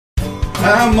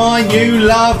Found my new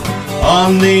love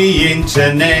on the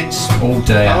internet. Oh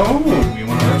dear. Oh, you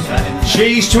want to watch that?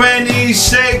 She's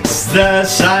 26, the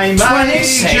same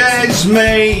 26? age as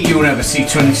me. You'll never see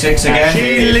 26 again.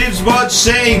 She lives what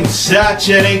seems such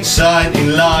an exciting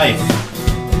life.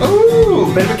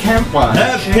 Ooh, bit of a camp one.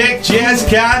 Her pictures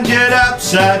conjured up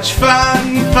such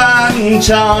fun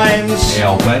times. Yeah,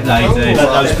 I'll bet they did.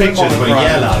 But those pictures were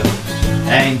yellow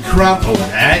and crumpled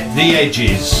at the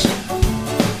edges.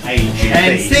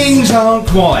 And things aren't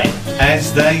quite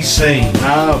as they seem.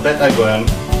 No, I bet they weren't.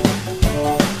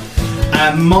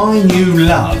 And my new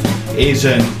love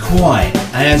isn't quite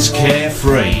as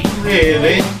carefree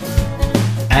Really?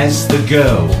 as the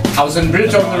girl. I was in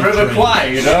Bridge on the River Kwai,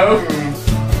 you know.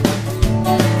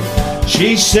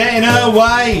 She's set in her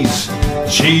ways.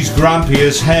 She's grumpy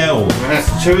as hell.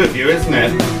 That's two of you, isn't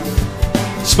it?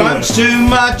 Smokes too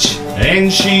much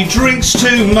and she drinks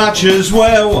too much as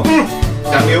well.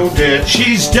 Done you all did.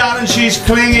 She's dull and she's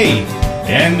clingy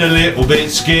and a little bit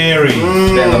scary.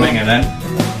 Bit of a minger then.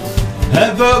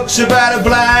 Her books about her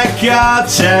black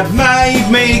arts have made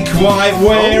me quite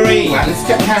wary. Ooh,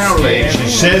 Alistair Cowley. She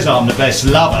says I'm the best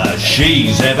lover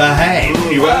she's ever had.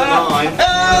 You weren't lying.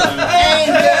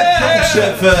 And of course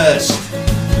at first,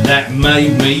 that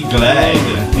made me glad.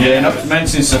 Yeah, not to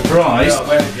mention surprise.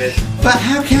 But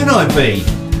how can I be?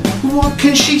 What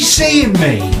can she see in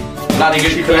me? Bloody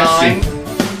good She question. blind.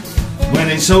 When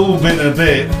it's all been a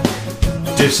bit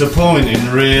disappointing,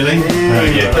 really.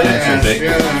 Yeah.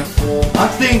 I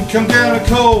think I'm gonna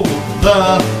call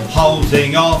the whole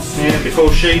thing off. Yeah,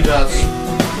 before she does.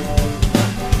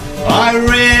 I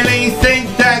really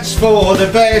think that's for the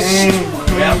best.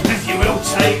 Well, if you will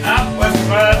take up with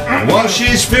her. While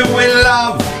she's filled with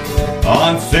love,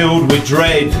 I'm filled with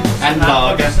dread. And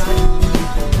lager.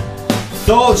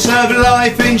 Thoughts of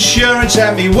life insurance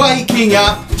have me waking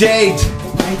up dead.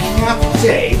 Waking up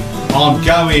dead? I'm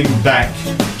going back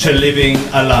to living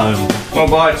alone. Well,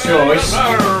 by choice.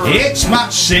 It's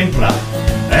much simpler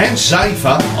and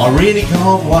safer. I really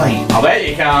can't wait. I bet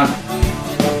you can.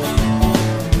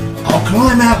 I'll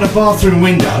climb out the bathroom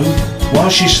window while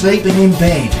she's sleeping in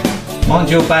bed. Mind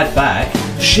your bad back.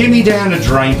 Shimmy down the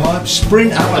drain pipe,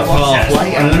 sprint up the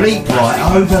pathway and leap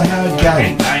right over her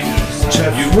gate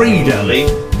to freedom,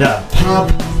 the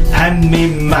pub and me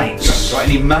mates. Got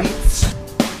any mates?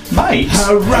 Mates?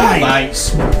 Hooray!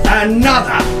 Mates.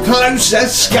 Another close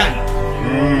escape.